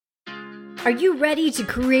Are you ready to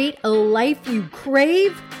create a life you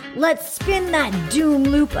crave? Let's spin that doom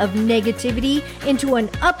loop of negativity into an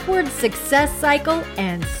upward success cycle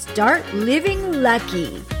and start living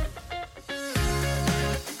lucky.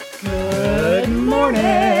 Good morning.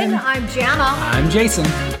 I'm Jana. I'm Jason.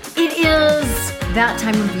 It is that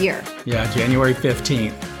time of year. Yeah, January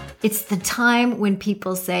 15th. It's the time when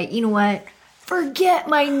people say, you know what? Forget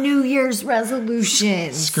my New Year's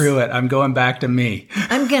resolutions. Screw it. I'm going back to me.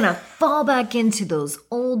 I'm going to fall back into those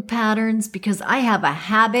old patterns because I have a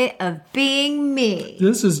habit of being me.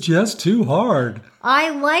 This is just too hard.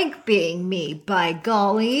 I like being me, by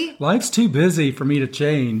golly. Life's too busy for me to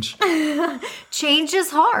change. Change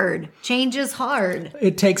is hard. Change is hard.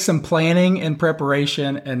 It takes some planning and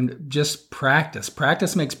preparation and just practice.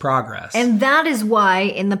 Practice makes progress. And that is why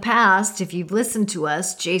in the past, if you've listened to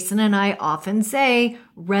us, Jason and I often say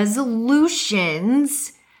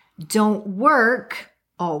resolutions don't work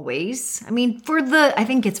always. I mean, I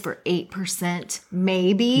think it's for 8%,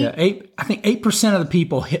 maybe. Yeah, I think 8% of the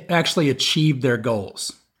people actually achieve their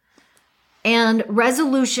goals. And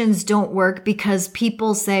resolutions don't work because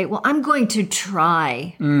people say, well, I'm going to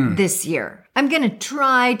try this year. I'm going to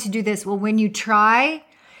try to do this. Well, when you try,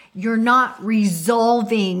 you're not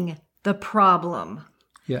resolving the problem.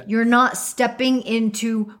 Yeah. You're not stepping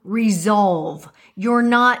into resolve. You're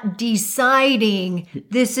not deciding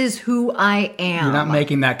this is who I am. You're not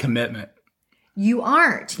making that commitment. You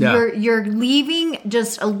aren't. Yeah. You're leaving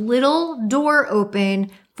just a little door open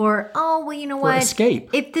for, oh, well, you know what? Escape.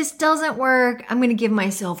 If this doesn't work, I'm going to give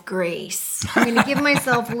myself grace. I'm going to give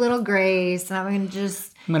myself a little grace. And I'm going to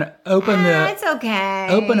just... I'm going to open it's okay.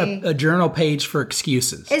 Open a journal page for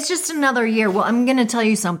excuses. It's just another year. Well, I'm going to tell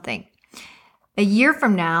you something. A year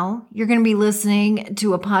from now, you're going to be listening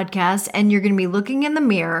to a podcast and you're going to be looking in the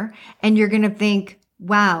mirror and you're going to think,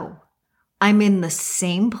 wow, I'm in the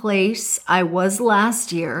same place I was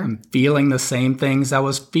last year. I'm feeling the same things I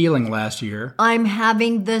was feeling last year. I'm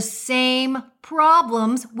having the same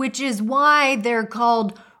problems, which is why they're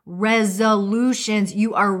called resolutions.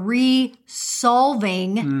 You are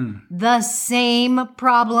resolving the same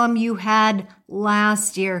problem you had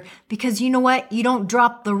last year. Because you know what? You don't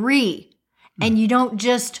drop the and you don't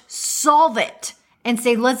just solve it and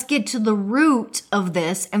say, let's get to the root of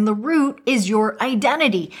this. And the root is your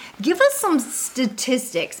identity. Give us some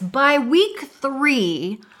statistics. By week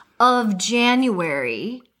 3 of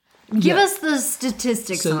January, give us the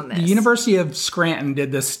statistics on this. The University of Scranton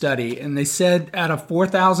did this study, and they said out of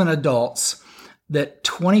 4,000 adults, that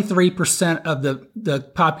 23% of the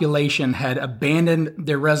population had abandoned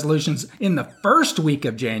their resolutions in the first week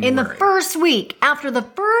of January. In the first week, after the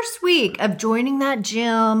first week of joining that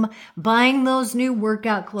gym, buying those new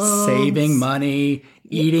workout clothes. Saving money,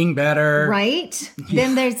 eating better. Right? Yeah.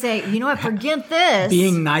 Then they say, you know what, forget this.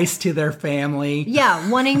 Being nice to their family. Yeah,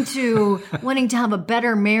 wanting to have a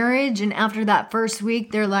better marriage. And after that first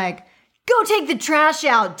week, they're like, go take the trash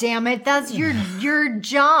out, damn it. That's your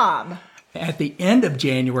job. At the end of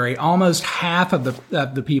January, almost half of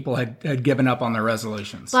the people had given up on their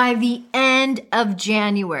resolutions. By the end of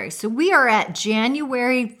January. So we are at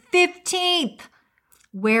January 15th.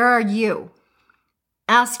 Where are you?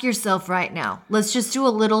 Ask yourself right now. Let's just do a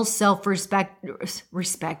little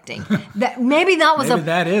respecting. Maybe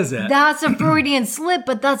that is it. That's a Freudian slip,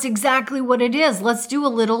 but that's exactly what it is. Let's do a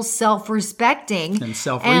little self-respecting. And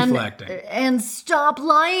self-reflecting. And stop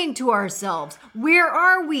lying to ourselves. Where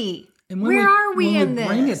are we? And Where are we in this?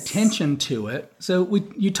 Bring attention to it. So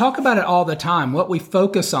you talk about it all the time. What we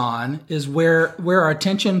focus on is where our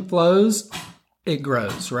attention flows, it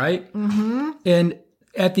grows, right? Mm-hmm. And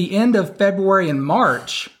at the end of February and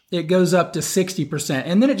March, it goes up to 60%.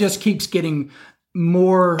 And then it just keeps getting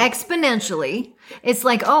more exponentially. It's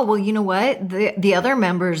like, oh, well, you know what? The other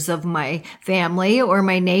members of my family or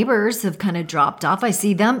my neighbors have kind of dropped off. I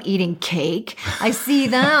see them eating cake. I see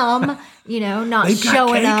them, not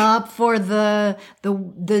showing up for the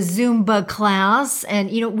Zumba class.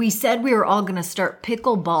 And, we said we were all going to start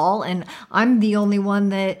pickleball, and I'm the only one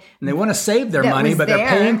that... And they want to save their money, but they're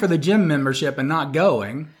paying for the gym membership and not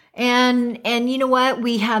going. And you know what?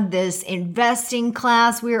 We had this investing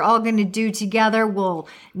class we were all going to do together. Well,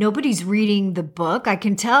 nobody's reading the book. I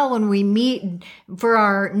can tell when we meet for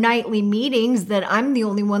our nightly meetings that I'm the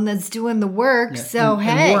only one that's doing the work. Yeah. So,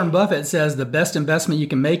 and Warren Buffett says the best investment you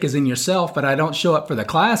can make is in yourself, but I don't show up for the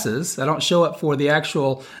classes. I don't show up for the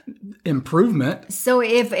actual improvement. So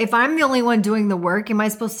if I'm the only one doing the work, am I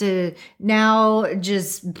supposed to now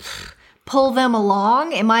just pull them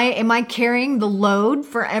along? Am I carrying the load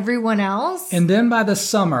for everyone else? And then by the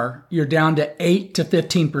summer, you're down to 8 to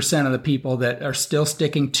 15% of the people that are still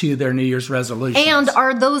sticking to their New Year's resolutions. And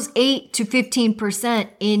are those 8 to 15%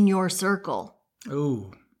 in your circle?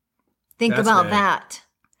 Ooh. Think That's about big. that.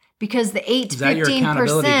 Because the 8 to Is that your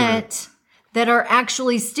accountability 15% that are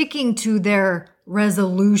actually sticking to their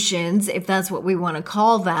resolutions, if that's what we want to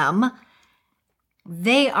call them,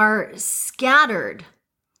 they are scattered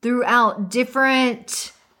throughout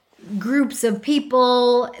different groups of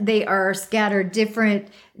people. They are scattered different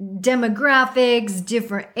demographics,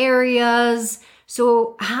 different areas.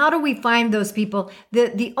 So how do we find those people?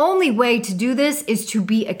 The only way to do this is to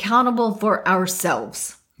be accountable for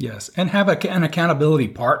ourselves. Yes, and have an accountability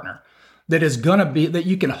partner that is going to be, that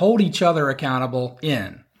you can hold each other accountable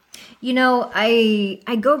in. You know, I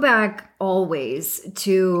go back always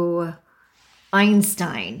to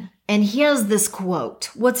Einstein, and he has this quote.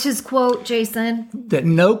 What's his quote, Jason? That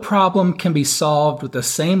no problem can be solved with the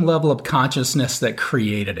same level of consciousness that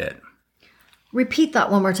created it. Repeat that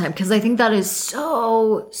one more time, because I think that is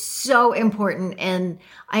so important, and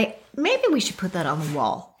maybe we should put that on the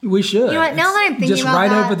wall. We should. You know what? Now that I'm thinking just about right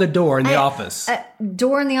that, over the door in the office.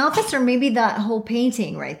 Door in the office, or maybe that whole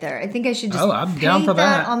painting right there. I think I should just I'm down paint for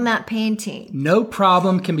that. on that painting. No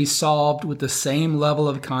problem can be solved with the same level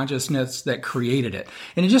of consciousness that created it.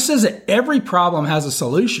 And it just says that every problem has a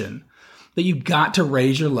solution, but you've got to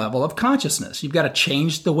raise your level of consciousness. You've got to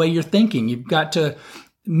change the way you're thinking. You've got to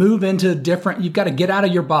move into different, you've got to get out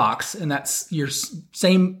of your box, and that's your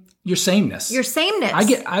sameness. Your sameness. I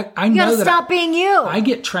You know gotta that stop being you. I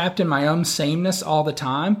get trapped in my own sameness all the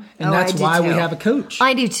time, and that's I do why we too. have a coach.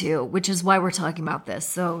 I do too, which is why we're talking about this.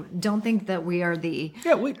 So don't think that we are we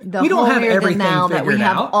we don't have everything now that we figured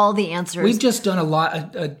have out. all the answers. We've just done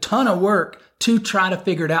a ton of work to try to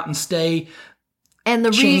figure it out and stay and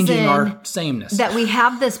the changing reason our sameness. that we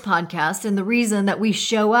have this podcast and the reason that we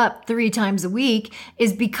show up 3 times a week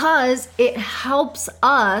is because it helps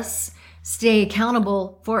us stay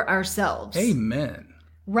accountable for ourselves. Amen.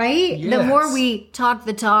 Right? Yes. The more we talk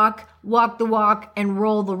the talk, walk the walk, and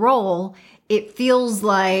roll the roll, it feels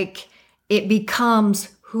like it becomes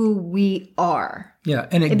who we are. Yeah,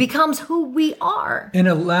 and It becomes who we are. and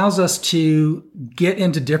it allows us to get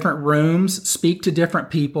into different rooms, speak to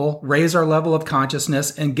different people, raise our level of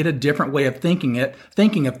consciousness, and get a different way of thinking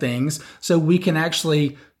of things, so we can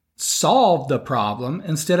actually solve the problem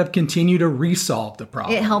instead of continue to resolve the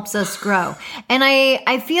problem. It helps us grow. And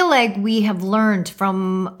I feel like we have learned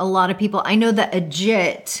from a lot of people. I know that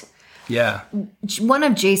Ajit, Yeah. one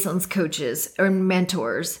of Jason's coaches or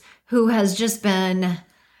mentors, who has just been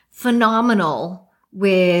phenomenal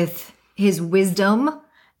with his wisdom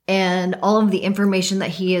and all of the information that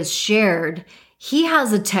he has shared. He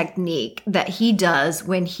has a technique that he does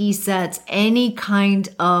when he sets any kind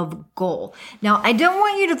of goal. Now, I don't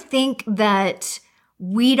want you to think that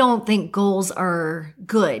we don't think goals are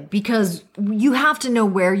good, because you have to know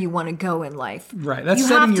where you want to go in life. Right. That's You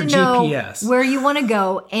setting have your to know GPS. where you want to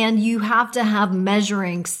go, and you have to have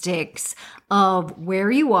measuring sticks of where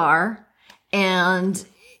you are and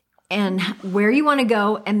where you want to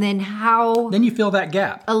go, and then how Then you fill that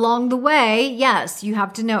gap. along the way, yes, you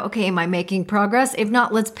have to know, okay, am I making progress? If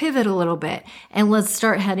not, let's pivot a little bit and let's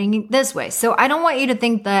start heading this way. So I don't want you to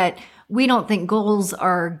think that we don't think goals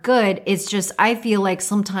are good. It's just, I feel like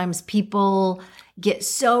sometimes people get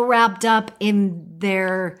so wrapped up in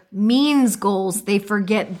their means goals, they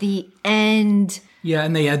forget the end. Yeah,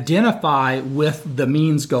 and they identify with the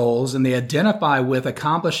means goals, and they identify with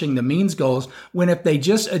accomplishing the means goals, when if they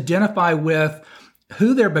just identify with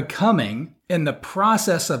who they're becoming in the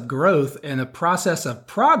process of growth and the process of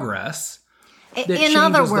progress, that In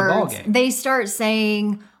other changes the words, ballgame. they start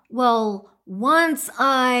saying, well, once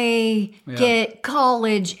I get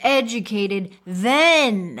college educated,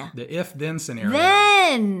 then The if-then scenario.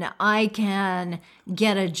 I can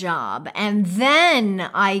get a job, and then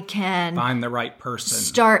I can Find the right person.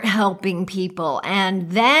 start helping people,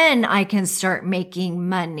 and then I can start making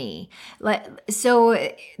money. So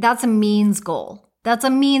that's a means goal. That's a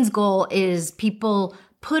means goal, is people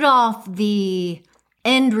put off the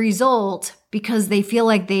end result because they feel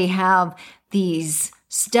like they have these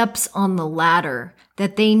steps on the ladder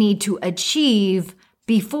that they need to achieve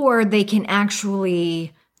before they can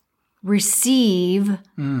actually receive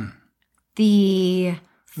the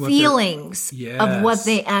feelings of what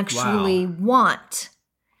they actually want.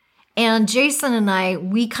 And Jason and I,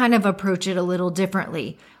 we kind of approach it a little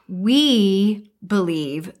differently. We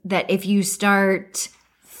believe that if you start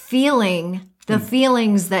feeling the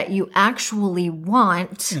feelings that you actually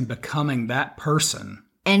want And becoming that person.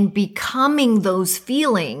 and becoming those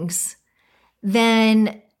feelings,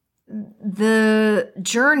 then the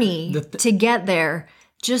journey to get there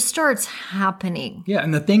just starts happening. Yeah,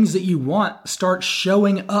 and the things that you want start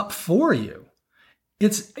showing up for you.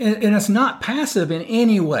 It's not passive in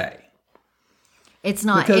any way. It's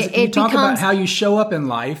not. Because it you talk becomes, about how you show up in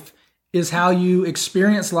life is how you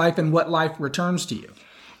experience life and what life returns to you.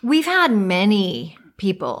 We've had many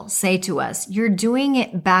people say to us, "You're doing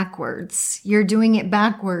it backwards. You're doing it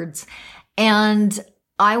backwards." And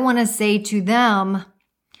I want to say to them,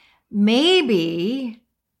 maybe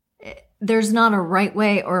there's not a right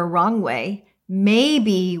way or a wrong way.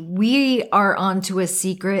 Maybe we are onto a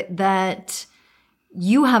secret that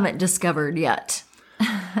you haven't discovered yet.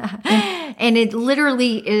 And it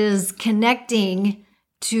literally is connecting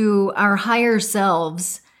to our higher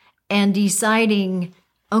selves and deciding,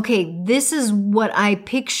 okay, this is what I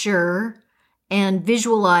picture and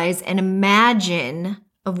visualize and imagine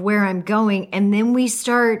of where I'm going. And then we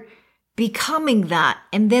start becoming that.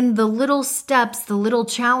 And then the little steps, the little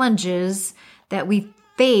challenges that we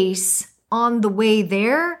face on the way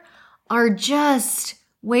there are just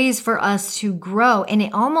ways for us to grow. And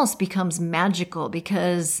it almost becomes magical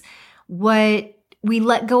because what we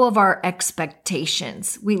let go of our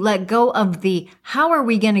expectations. We let go of the, how are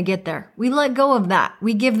we going to get there? We let go of that.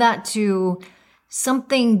 We give that to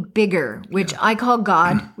something bigger, which I call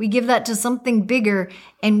God. We give that to something bigger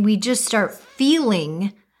and we just start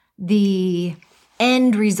feeling the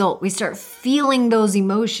end result. We start feeling those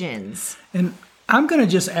emotions. And I'm going to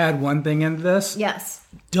just add one thing into this. Yes.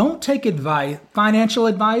 Don't take financial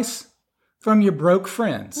advice from your broke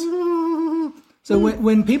friends. So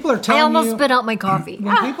when people are telling you... I almost spit out my coffee.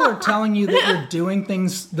 When people are telling you that you're doing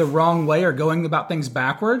things the wrong way or going about things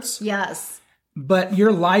backwards. Yes. But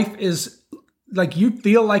your life is like you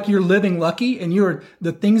feel like you're living lucky and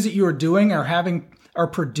the things that you are doing are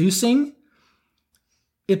producing.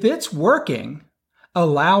 If it's working,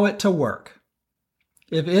 allow it to work.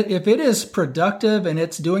 If it is productive and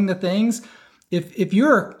it's doing the things, if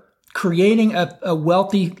you're creating a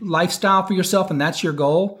wealthy lifestyle for yourself and that's your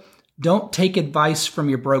goal, don't take advice from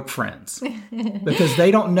your broke friends because they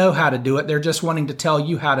don't know how to do it. They're just wanting to tell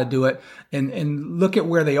you how to do it and look at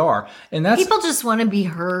where they are. And that's people just want to be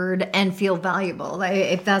heard and feel valuable. Like,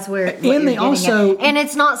 if that's where and they also and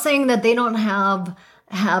it's not saying that they don't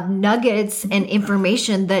have nuggets and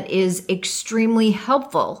information that is extremely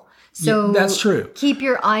helpful. So yeah, that's true. Keep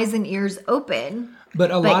your eyes and ears open. But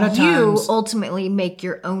a lot of times you ultimately make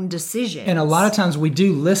your own decisions. And a lot of times we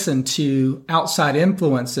do listen to outside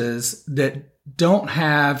influences that don't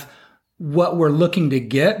have what we're looking to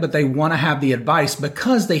get, but they want to have the advice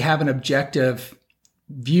because they have an objective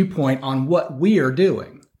viewpoint on what we are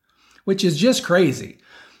doing, which is just crazy.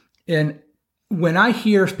 And when I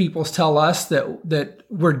hear people tell us that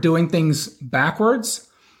we're doing things backwards,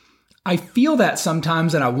 I feel that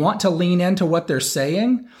sometimes and I want to lean into what they're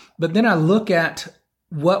saying, but then I look at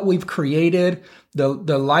what we've created, the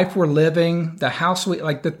life we're living, the house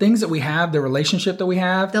like the things that we have, the relationship that we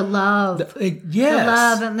have. The love. Yes. The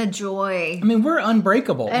love and the joy. I mean, we're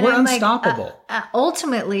unbreakable. And we're I'm unstoppable.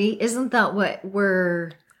 Ultimately, isn't that what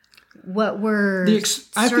we're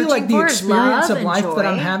I feel like the experience of life that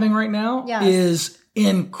I'm having right now is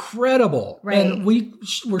incredible. Right. And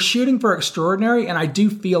we're shooting for extraordinary, and I do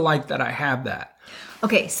feel like that I have that.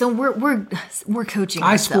 Okay, so we're coaching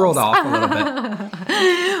I ourselves. swirled off a little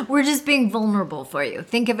bit. We're just being vulnerable for you.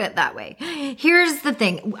 Think of it that way. Here's the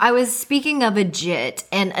thing. I was speaking of Ajit,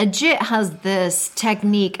 and Ajit has this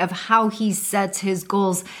technique of how he sets his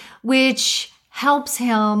goals, which helps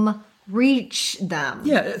him reach them.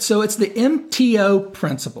 Yeah, so it's the MTO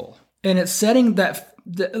principle, and it's setting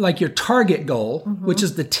like your target goal, which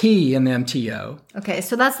is the T in the MTO. Okay,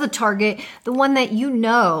 so that's the target, the one that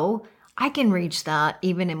I can reach that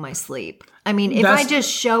even in my sleep. I mean, if I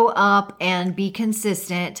just show up and be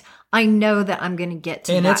consistent, I know that I'm going to get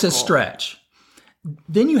to that goal. And it's a stretch.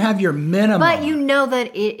 Then you have your minimum. But you know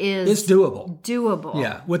that it's doable. Doable.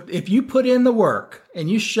 Yeah. If you put in the work and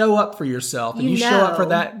you show up for yourself and you show up for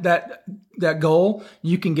that goal,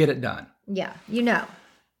 you can get it done. Yeah,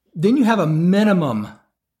 Then you have a minimum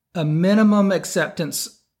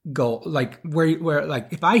acceptance goal, like where like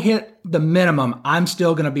if I hit the minimum, I'm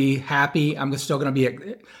still going to be happy. I'm still going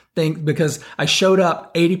to be because I showed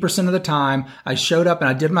up 80% of the time. I showed up and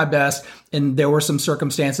I did my best, and there were some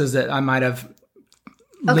circumstances that I might have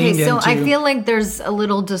leaned into. Okay, so I feel like there's a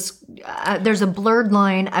little there's a blurred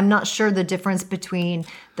line. I'm not sure the difference between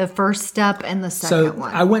the first step and the second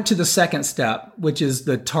one. I went to the second step, which is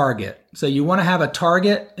the target. So you want to have a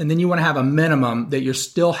target, and then you want to have a minimum that you're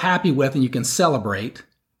still happy with and you can celebrate.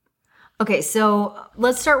 Okay, so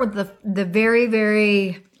let's start with the very,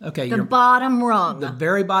 very Okay, the bottom rung. the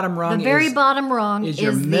very bottom rung. The very bottom rung is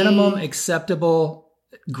your minimum acceptable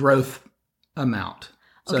growth amount.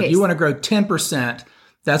 So Okay, if you want to grow 10%,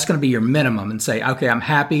 that's going to be your minimum, and say, okay, I'm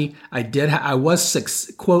happy. I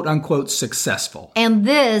was quote unquote successful. And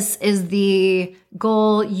this is the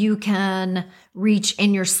goal you can reach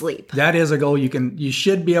in your sleep. That is a goal you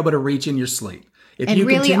should be able to reach in your sleep. If And you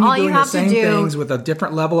really, continue all you doing the have to same do- things with a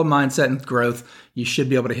different level of mindset and growth, you should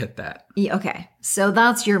be able to hit that. Yeah, okay, so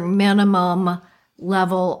that's your minimum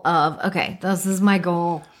level of, okay, this is my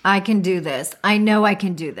goal. I can do this. I know I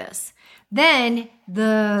can do this. Then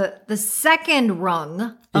the second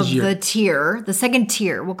rung of the tier, the second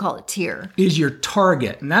tier, we'll call it tier. Is your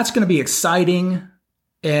target. And that's going to be exciting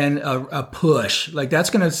and a push. Like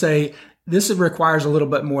that's going to say, this requires a little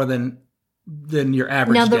bit more than your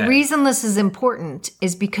average Now, the day. reason this is important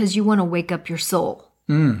is because you want to wake up your soul.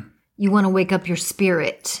 You want to wake up your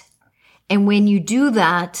spirit. And when you do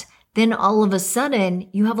that, then all of a sudden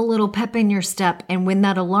you have a little pep in your step. And when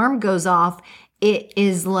that alarm goes off, it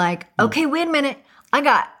is like, okay, wait a minute. I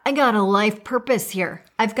got a life purpose here.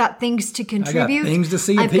 I've got things to contribute. things to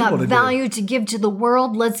see and I've people got to do. value to give to the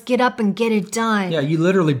world. Let's get up and get it done. Yeah, you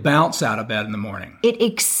literally bounce out of bed in the morning. It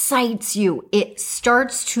excites you. It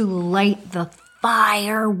starts to light the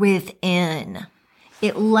fire within.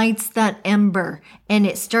 It lights that ember and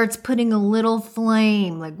it starts putting a little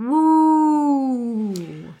flame like, woo.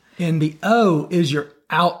 And the O is your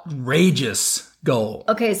outrageous goal.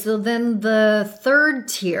 Okay, so then the third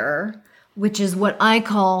tier, which is what I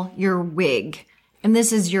call your wig. And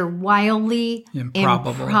this is your wildly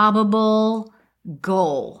improbable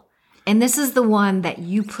goal. And this is the one that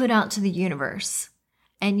you put out to the universe.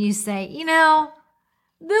 And you say,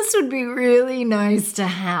 this would be really nice to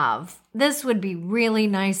have. This would be really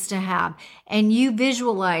nice to have. And you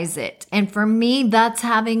visualize it. And for me, that's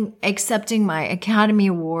accepting my Academy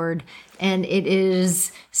Award. And it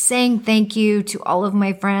is saying thank you to all of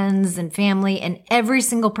my friends and family and every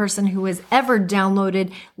single person who has ever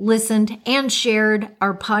downloaded, listened, and shared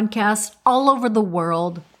our podcast all over the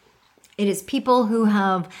world. It is people who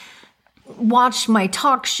have watched my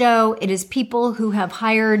talk show. It is people who have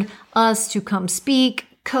hired us to come speak,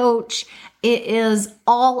 coach. It is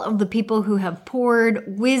all of the people who have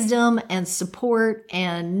poured wisdom and support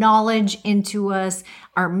and knowledge into us,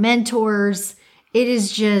 our mentors. It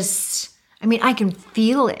is just, I can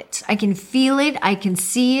feel it. I can feel it. I can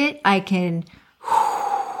see it. I can.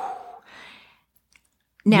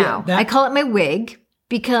 Now, I call it my wig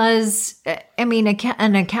because, an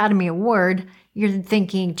Academy Award, you're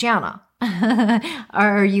thinking, Gianna,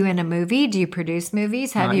 are you in a movie? Do you produce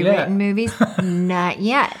movies? Have you written movies? Not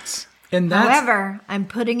yet. However, I'm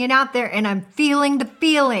putting it out there and I'm feeling the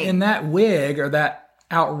feeling. And that wig or that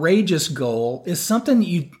outrageous goal is something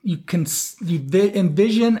you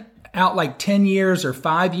envision out like 10 years or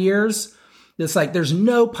 5 years. It's like there's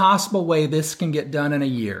no possible way this can get done in a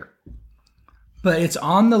year. But it's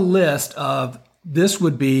on the list of this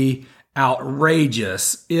would be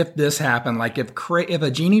outrageous if this happened. Like if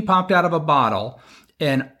a genie popped out of a bottle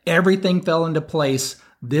and everything fell into place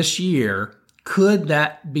this year, could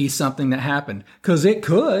that be something that happened? Because it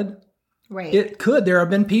could. Right. It could. There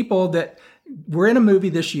have been people that were in a movie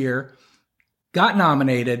this year, got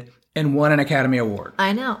nominated, and won an Academy Award.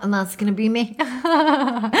 I know, and that's going to be me.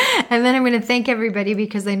 And then I'm going to thank everybody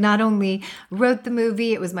because I not only wrote the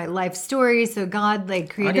movie, it was my life story. So God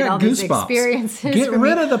created all these experiences. Get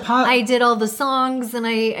rid of the I did all the songs and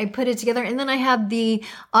I put it together. And then I had the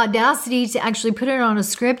audacity to actually put it on a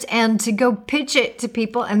script and to go pitch it to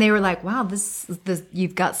people. And they were like, wow, this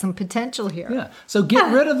you've got some potential here. Yeah. So get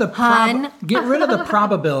rid of the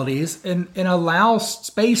probabilities and allow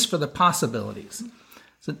space for the possibilities.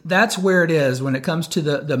 So that's where it is when it comes to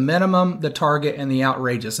the minimum, the target, and the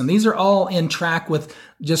outrageous. And these are all in track with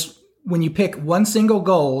just when you pick one single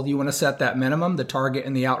goal, you want to set that minimum, the target,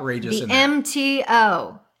 and the outrageous. The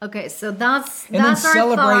MTO. Okay, so that's then our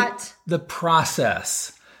celebrate thought. The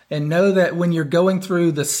process and know that when you're going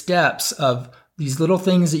through the steps of these little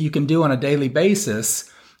things that you can do on a daily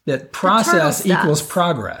basis, that process equals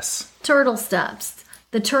progress. Turtle steps.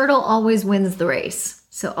 The turtle always wins the race.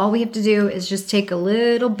 So all we have to do is just take a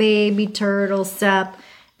little baby turtle step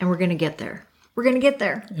and we're going to get there. We're going to get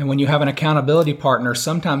there. And when you have an accountability partner,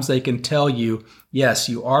 sometimes they can tell you yes,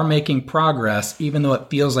 you are making progress, even though it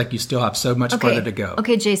feels like you still have so much further to go.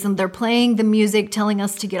 Okay, Jason, they're playing the music, telling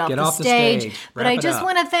us to get off the stage. But I just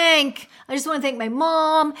want to thank my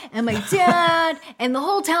mom and my dad and the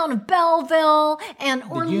whole town of Belleville and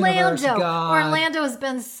Orlando. Orlando has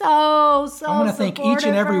been so I want to thank each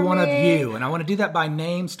and every one of you, and I want to do that by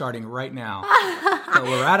name starting right now. But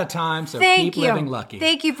we're out of time, so keep living lucky.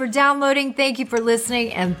 Thank you for downloading. Thank you for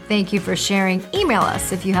listening, and thank you for sharing. Email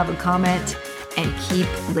us if you have a comment, and keep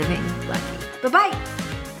living lucky. Bye-bye.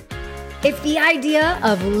 If the idea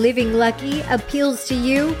of living lucky appeals to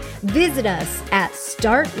you, visit us at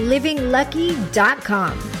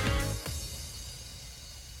startlivinglucky.com.